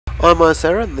I'm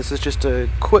Sarah, and this is just a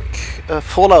quick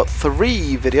Fallout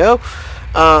 3 video.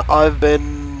 I've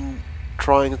been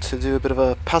trying to do a bit of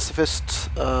a pacifist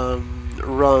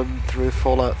run through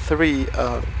Fallout 3,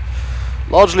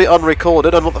 largely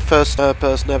unrecorded. I'm not the first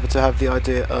person ever to have the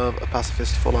idea of a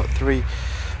pacifist Fallout 3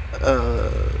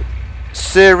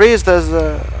 series.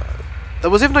 There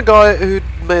was even a guy who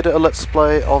made a let's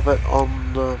play of it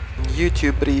on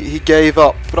YouTube, but he gave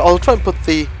up. But I'll try and put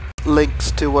the links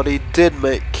to what he did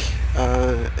make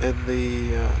in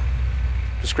the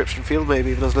description field,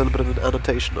 maybe even as a little bit of an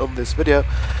annotation on this video.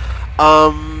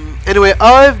 Anyway,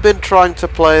 I've been trying to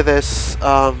play this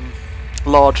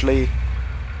largely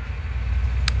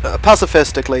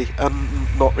pacifistically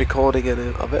and not recording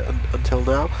any of it until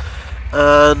now.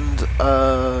 And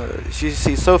as you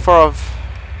see, so far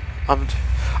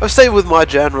I've stayed with my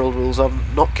general rules.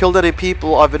 I've not killed any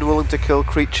people. I've been willing to kill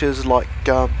creatures like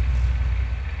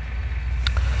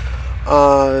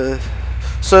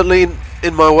certainly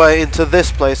in my way into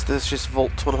this place, this is just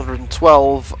Vault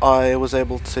 112, I was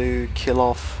able to kill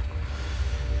off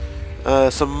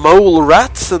some mole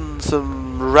rats and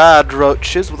some rad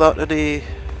roaches without any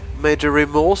major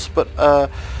remorse, but I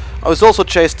was also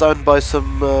chased down by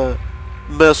some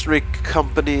mercenary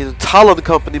company, Talon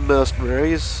Company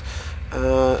mercenaries,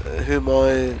 whom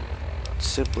I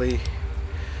simply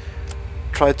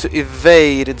tried to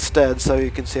evade instead. So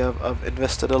you can see I've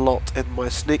invested a lot in my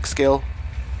sneak skill,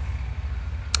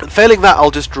 and failing that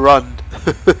I'll just run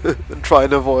and try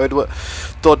and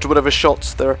dodge whatever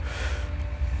shots they're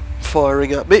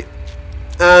firing at me.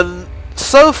 And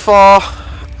so far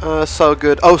so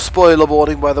good. Oh, spoiler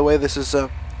warning, by the way, this is a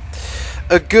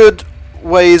good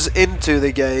ways into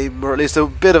the game, or at least a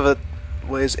bit of a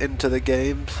ways into the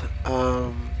game,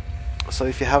 so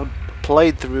if you haven't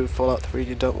played through Fallout 3 and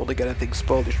you don't want to get anything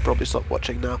spoiled, you should probably stop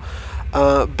watching now.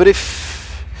 But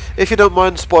if you don't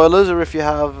mind spoilers, or if you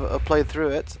have played through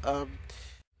it,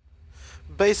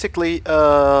 basically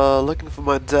looking for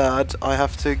my dad, I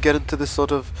have to get into this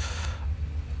sort of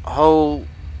whole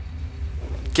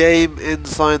game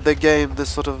inside the game, this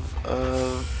sort of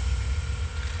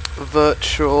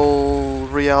virtual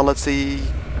reality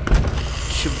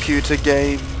computer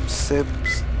game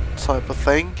sims type of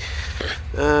thing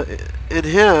in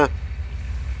here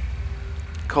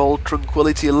called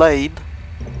Tranquility Lane,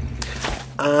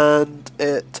 and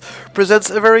it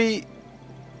presents a very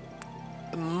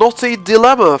knotty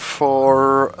dilemma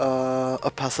for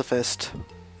a pacifist.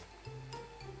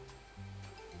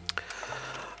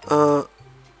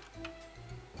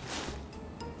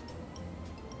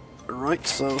 Right,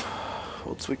 so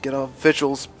once we get our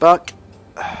visuals back,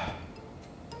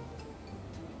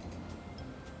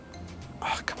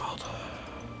 come on.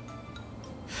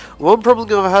 One problem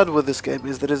I've had with this game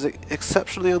is that it's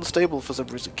exceptionally unstable for some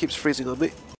reason. It keeps freezing on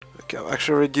me. Okay, I've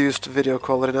actually reduced video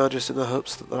quality now, just in the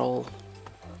hopes that that'll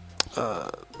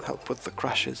help with the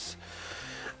crashes.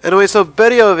 Anyway, so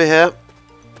Betty over here.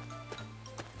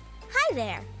 Hi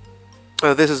there.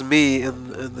 Oh, this is me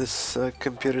in this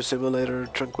computer simulator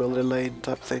Tranquility Lane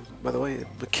type thing, by the way.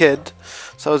 I'm a kid.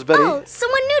 So is Betty. Oh,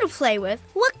 someone new to play with.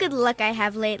 What good luck I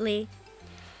have lately.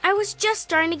 I was just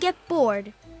starting to get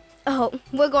bored. Oh,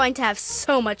 we're going to have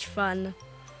so much fun.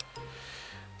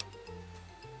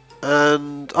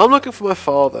 And I'm looking for my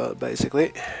father,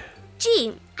 basically.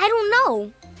 Gee, I don't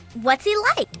know. What's he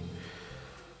like?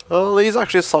 Well, he's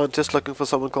actually a scientist looking for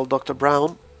someone called Dr.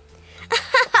 Brown.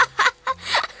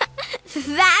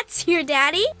 That's your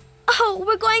daddy? Oh,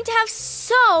 we're going to have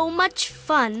so much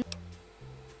fun.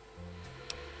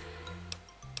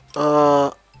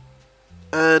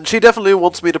 And she definitely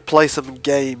wants me to play some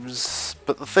games,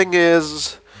 but the thing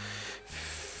is,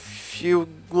 if you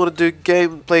want to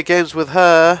play games with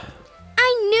her...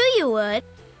 I knew you would.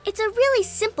 It's a really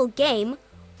simple game.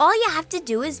 All you have to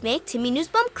do is make Timmy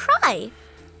Newsbum cry.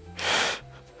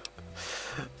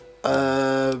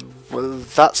 Well,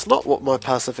 that's not what my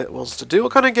pacifist wants to do.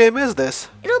 What kind of game is this?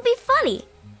 It'll be funny.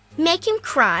 Make him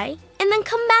cry, and then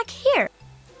come back here.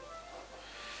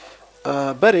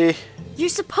 Betty. You're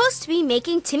supposed to be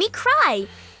making Timmy cry.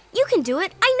 You can do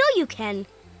it. I know you can.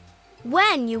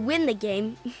 When you win the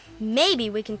game, maybe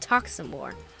we can talk some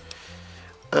more.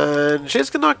 And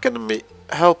she's not going to be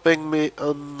helping me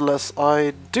unless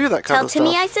I do that kind of stuff.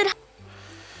 Tell Timmy I said...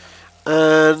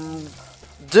 And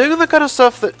doing the kind of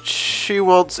stuff that she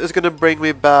wants is going to bring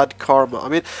me bad karma. I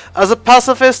mean, as a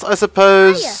pacifist, I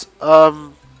suppose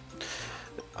I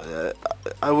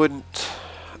wouldn't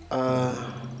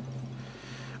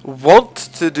want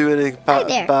to do anything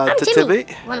bad to Timmy.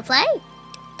 Wanna play?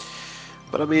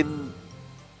 But I mean,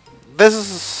 this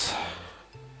is...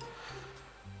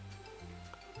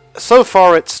 So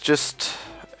far it's just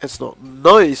It's not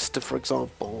nice to, for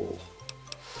example,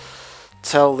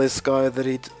 tell this guy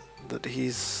that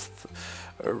he's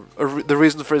the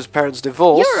reason for his parents'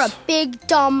 divorce. You're a big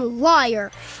dumb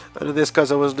liar. And in this case,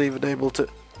 I wasn't even able to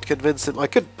convince him. I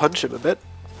could punch him a bit.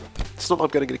 It's not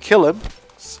like I'm going to kill him.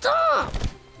 Stop!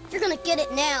 You're gonna get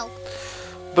it now.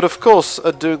 But of course,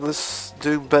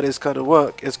 doing Betty's kind of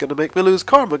work is going to make me lose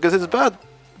karma because it's bad.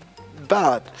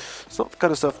 Bad. It's not the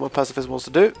kind of stuff my pacifist wants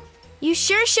to do. You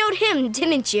sure showed him,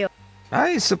 didn't you?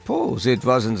 I suppose it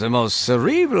wasn't the most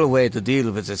cerebral way to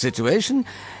deal with the situation,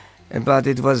 but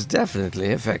it was definitely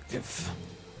effective.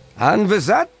 And with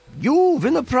that, you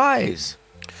win a prize.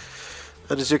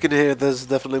 And as you can hear, there's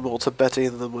definitely more to Betty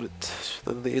than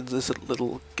the innocent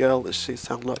little girl that she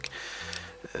sounded like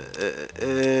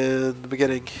in the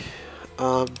beginning.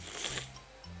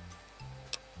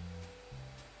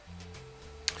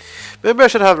 Maybe I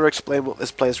should have her explain what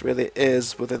this place really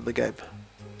is within the game.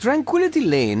 Tranquility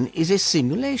Lane is a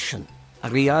simulation, a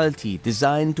reality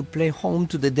designed to play home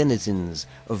to the denizens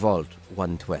of Vault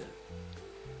 112.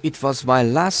 It was my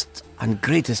last and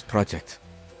greatest project.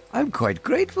 I'm quite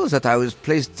grateful that I was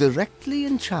placed directly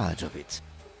in charge of it.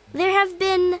 There have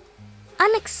been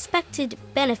unexpected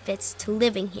benefits to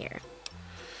living here.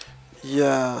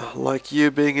 Yeah, like you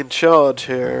being in charge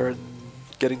here and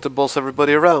getting to boss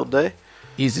everybody around, eh?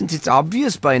 Isn't it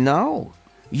obvious by now?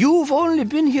 You've only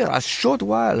been here a short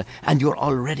while, and you're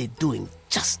already doing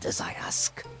just as I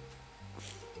ask.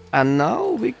 And now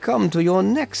we come to your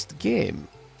next game.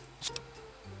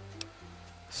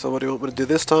 So what do you want me to do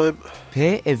this time?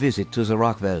 Pay a visit to the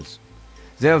Rockwells.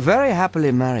 They're very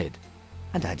happily married,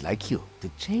 and I'd like you to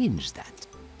change that.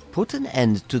 Put an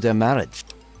end to their marriage.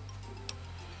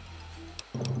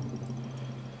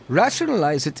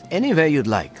 Rationalize it any way you'd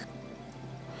like.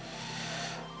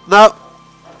 Now,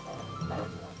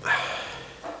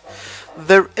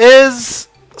 there is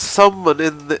someone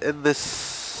in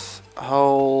this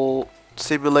whole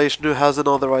simulation who has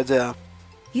another idea.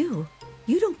 You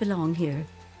don't belong here.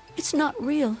 It's not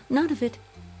real, none of it.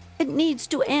 It needs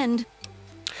to end.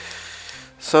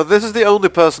 So this is the only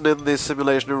person in this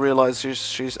simulation who realizes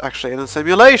she's actually in a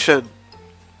simulation.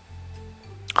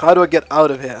 How do I get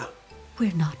out of here?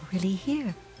 We're not really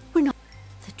here. We're not.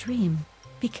 The dream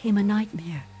became a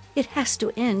nightmare. It has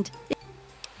to end.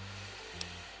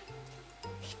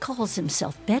 He calls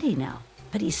himself Betty now,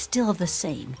 but he's still the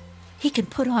same. He can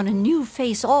put on a new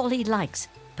face all he likes,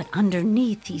 but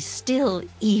underneath he's still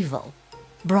evil.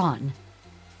 Braun.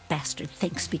 Bastard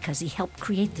thinks because he helped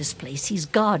create this place he's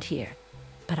God here.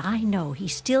 But I know he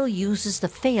still uses the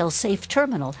fail-safe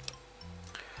terminal.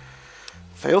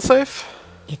 Failsafe?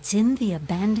 It's in the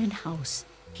abandoned house.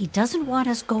 He doesn't want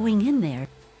us going in there.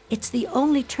 It's the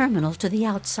only terminal to the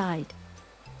outside.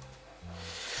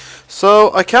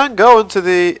 So I can go into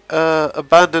the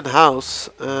abandoned house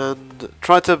and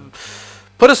try to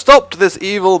put a stop to this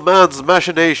evil man's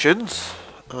machinations.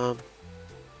 I've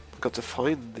got to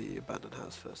find the abandoned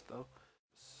house first, though.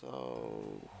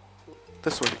 So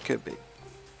this one it could be.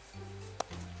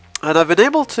 And I've been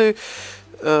able to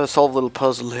solve a little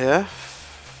puzzle here.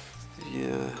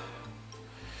 Yeah.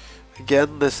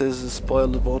 Again, this is a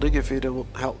spoiler warning. If you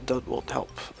don't want help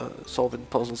solving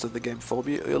puzzles in the game for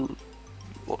me, you'll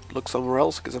look somewhere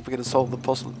else, because I'm going to solve the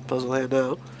puzzle here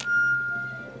now.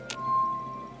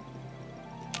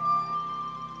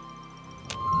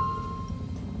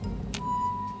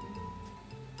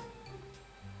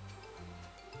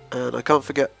 And I can't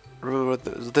remember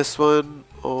whether it was this one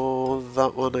or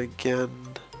that one again.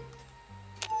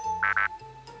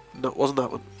 No, it wasn't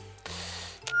that one.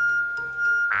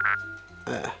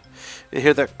 There. You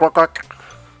hear that quack quack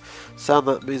sound?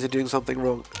 That means you're doing something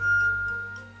wrong.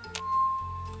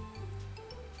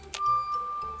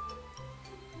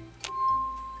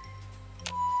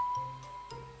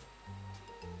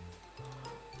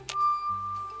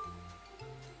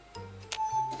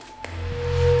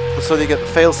 So you get the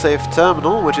failsafe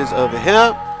terminal, which is over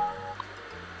here,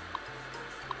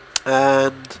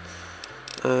 and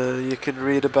you can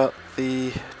read about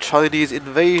the Chinese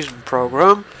invasion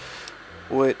program,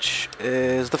 which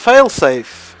is the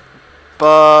failsafe.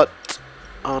 But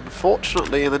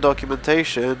unfortunately, in the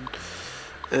documentation,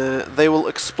 they will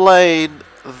explain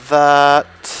that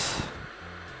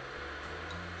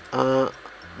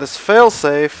this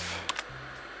failsafe,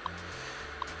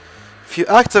 if you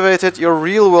activate it, your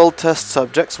real-world test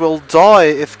subjects will die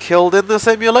if killed in the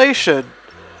simulation.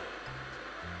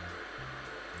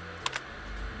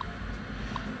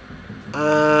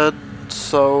 And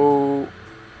so,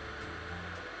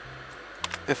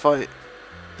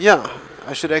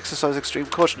 I should exercise extreme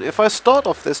caution. If I start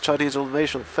off this Chinese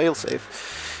invasion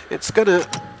failsafe, it's gonna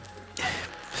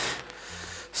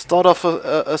start off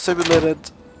a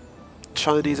simulated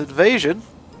Chinese invasion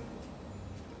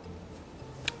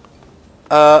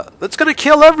that's gonna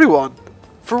kill everyone,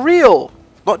 for real,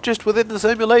 not just within the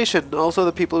simulation. Also,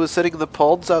 the people who are sitting in the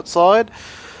pods outside,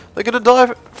 they're gonna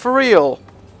die for real.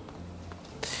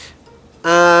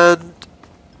 And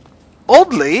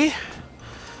oddly,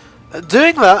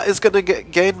 doing that is gonna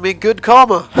gain me good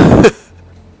karma.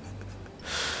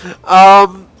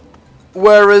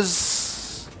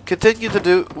 Whereas continue to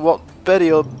do what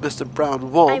Betty or Mr.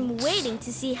 Brown want. I'm waiting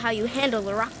to see how you handle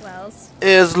the Rockwells.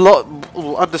 Is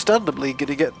understandably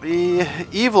gonna get me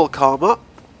evil karma.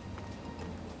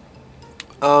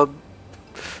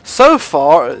 So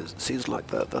far it seems like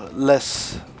the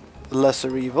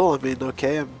lesser evil. I mean,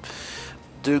 okay, I'm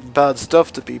doing bad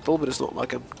stuff to people, but it's not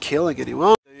like I'm killing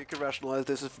anyone. You can rationalize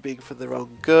this as being for their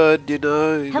own good, you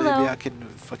know. Hello. Maybe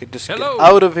if I can just get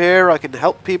out of here, I can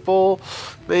help people,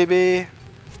 maybe.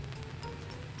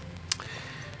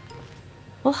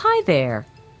 Well, hi there.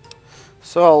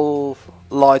 So I'll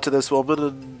lie to this woman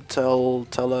and tell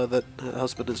her that her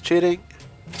husband is cheating.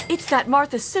 It's that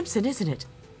Martha Simpson, isn't it?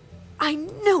 I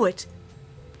knew it!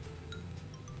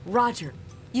 Roger,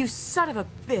 you son of a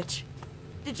bitch.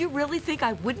 Did you really think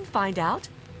I wouldn't find out?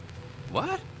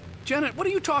 What? Janet, what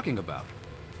are you talking about?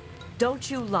 Don't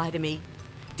you lie to me.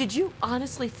 Did you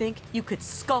honestly think you could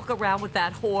skulk around with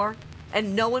that whore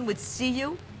and no one would see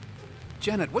you?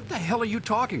 Janet, what the hell are you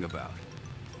talking about?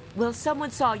 Well,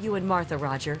 someone saw you and Martha,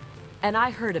 Roger, and I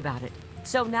heard about it.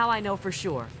 So now I know for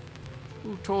sure.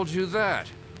 Who told you that?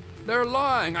 They're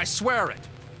lying, I swear it.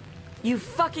 You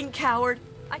fucking coward!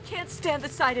 I can't stand the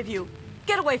sight of you.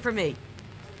 Get away from me!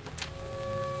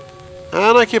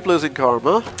 And I keep losing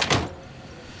karma.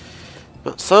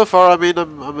 But so far, I mean,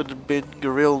 I'm being a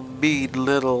real mean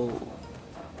little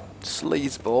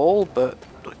sleazeball, but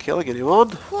not killing anyone.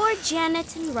 Poor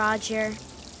Janet and Roger.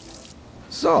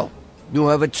 So, you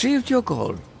have achieved your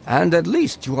goal, and at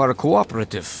least you are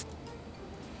cooperative.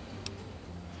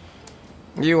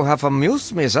 You have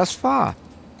amused me thus far.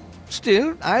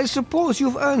 Still, I suppose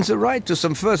you've earned the right to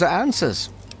some further answers.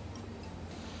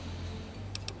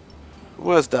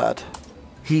 Where's Dad?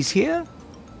 He's here,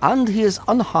 and he is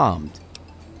unharmed.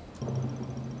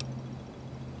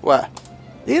 Where?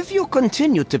 If you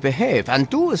continue to behave and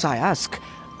do as I ask,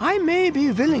 I may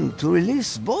be willing to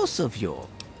release both of you.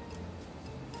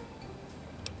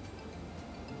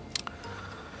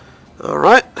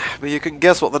 Alright, but you can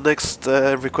guess what the next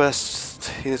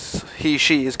request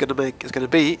she is gonna make is gonna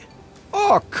be.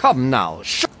 Oh, come now.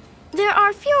 There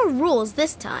are fewer rules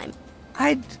this time.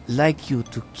 I'd like you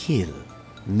to kill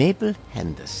Mabel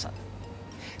Henderson.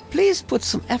 Please put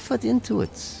some effort into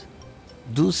it.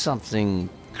 Do something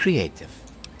creative.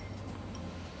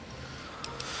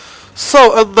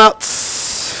 So, and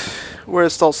that's where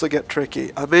it starts to get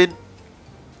tricky. I mean,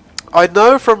 I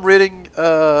know from reading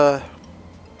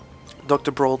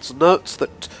Dr. Braun's notes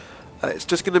that it's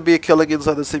just going to be a killing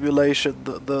inside the simulation.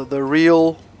 The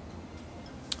real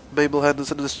Mabel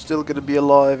Henderson is still going to be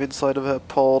alive inside of her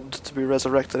pod to be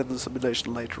resurrected in the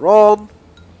simulation later on.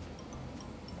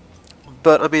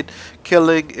 But, I mean,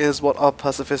 killing is what our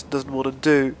pacifist doesn't want to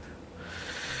do.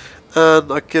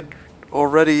 And I could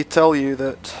already tell you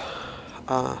that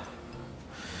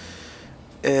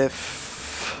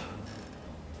if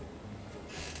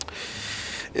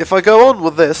I go on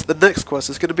with this, the next quest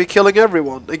is going to be killing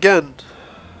everyone. Again,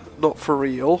 not for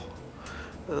real.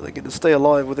 They're going to stay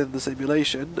alive within the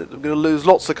simulation. I'm going to lose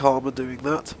lots of karma doing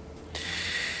that.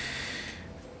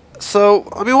 So,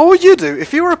 I mean, what would you do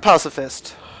if you were a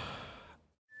pacifist?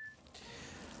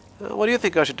 What do you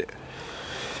think I should do?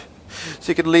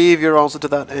 So you can leave your answer to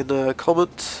that in a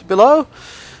comment below.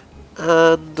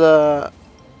 And,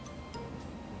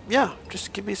 yeah,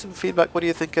 just give me some feedback. What do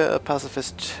you think a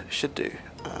pacifist should do?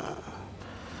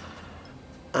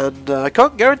 And I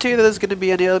can't guarantee that there's going to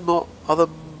be any more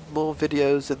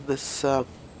videos in this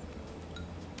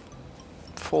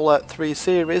Fallout 3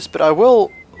 series, but I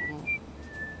will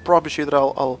promise you that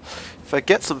I'll if I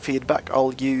get some feedback,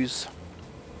 I'll use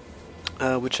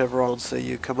whichever answer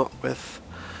you come up with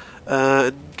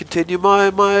and continue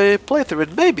my playthrough,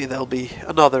 and maybe there'll be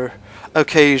another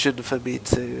occasion for me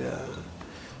to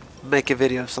make a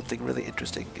video if something really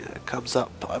interesting comes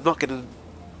up. I'm not going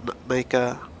to make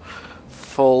a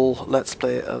full let's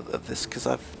play of this because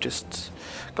I've just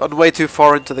gotten way too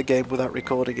far into the game without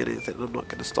recording anything. I'm not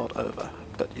going to start over,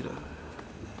 but you know,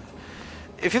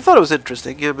 if you thought it was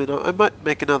interesting, I mean, I might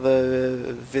make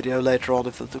another video later on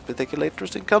if something particularly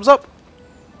interesting comes up.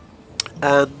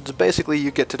 And basically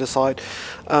you get to decide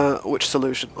which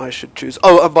solution I should choose.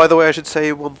 Oh, and by the way, I should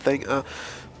say one thing.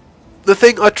 the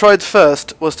thing I tried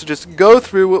first was to just go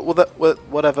through with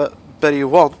whatever Betty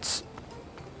wants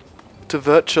to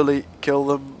virtually kill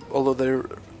them, although they're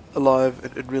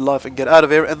alive in real life, and get out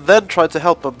of here, and then try to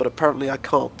help them. But apparently I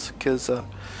can't, because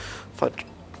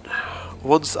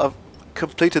once I've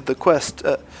completed the quest,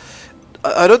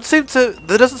 I don't seem to.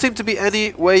 There doesn't seem to be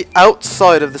any way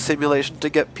outside of the simulation to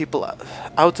get people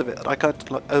out of it. I can't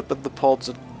like open the pods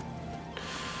and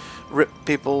rip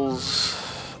people's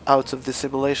out of the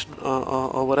simulation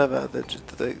or whatever.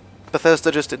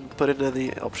 Bethesda just didn't put in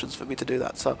any options for me to do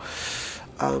that. So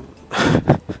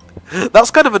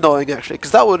that's kind of annoying actually,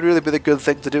 because that would really be the good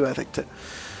thing to do, I think.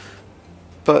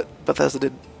 But Bethesda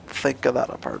didn't think of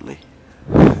that apparently.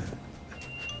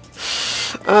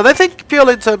 They think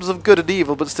purely in terms of good and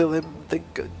evil, but still they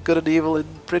think good and evil in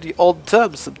pretty odd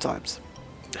terms sometimes,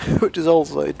 which is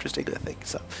also interesting, I think.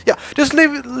 So yeah, just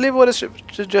leave what a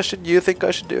suggestion you think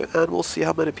I should do, and we'll see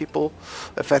how many people,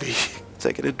 if any,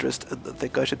 take an interest and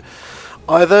think I should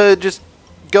either just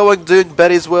go and doing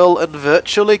Betty's will and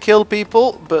virtually kill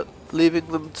people, but leaving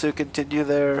them to continue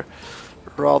their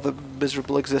rather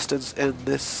miserable existence in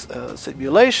this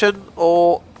simulation,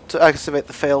 or to activate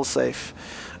the failsafe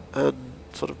and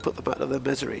sort of put them out of their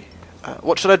misery.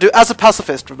 What should I do as a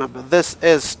pacifist? Remember, this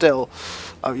is still...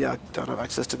 Oh yeah, I don't have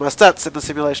access to my stats in the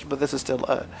simulation, but this is still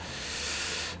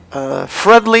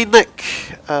Friendly Nick,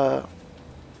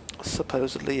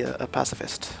 supposedly a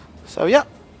pacifist. So yeah,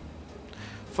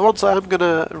 for once I am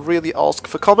gonna really ask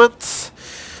for comments.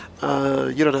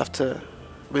 You don't have to...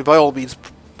 I mean, by all means,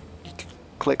 you can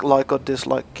click like or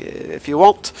dislike if you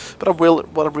want, but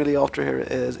what I'm really after here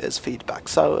is feedback.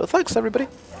 So thanks everybody.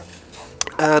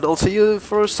 And I'll see you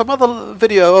for some other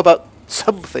video about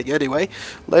something anyway,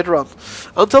 later on.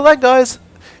 Until then guys,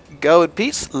 go in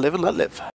peace, live and let live.